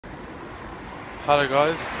Hello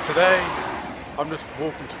guys, today I'm just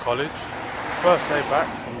walking to college. First day back,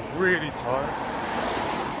 I'm really tired.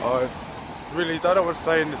 I really don't know what to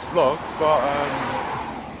say in this vlog, but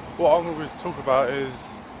what I'm going to talk about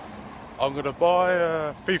is I'm going to buy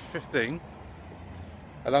FIFA 15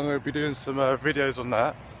 and I'm going to be doing some videos on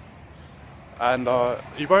that, and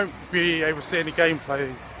you won't be able to see any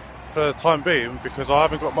gameplay for the time being because I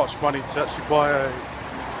haven't got much money to actually buy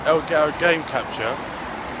a game capture.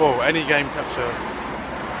 Well, any game capture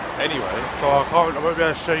anyway, so I won't be able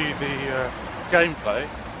to show you the gameplay,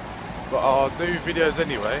 but I'll do videos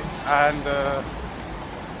anyway, and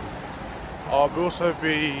I'll also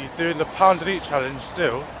be doing the pound and eat challenge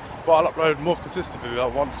still, but I'll upload more consistently,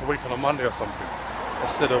 like once a week on a Monday or something,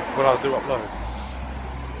 instead of when I do upload.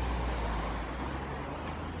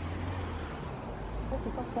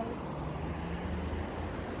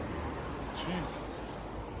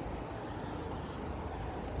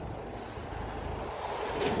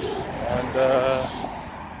 And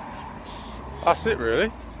that's it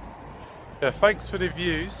really. Yeah, thanks for the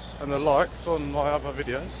views and the likes on my other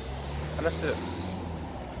videos, and that's it.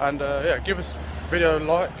 And yeah, give us video a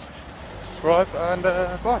like, subscribe, and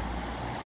bye.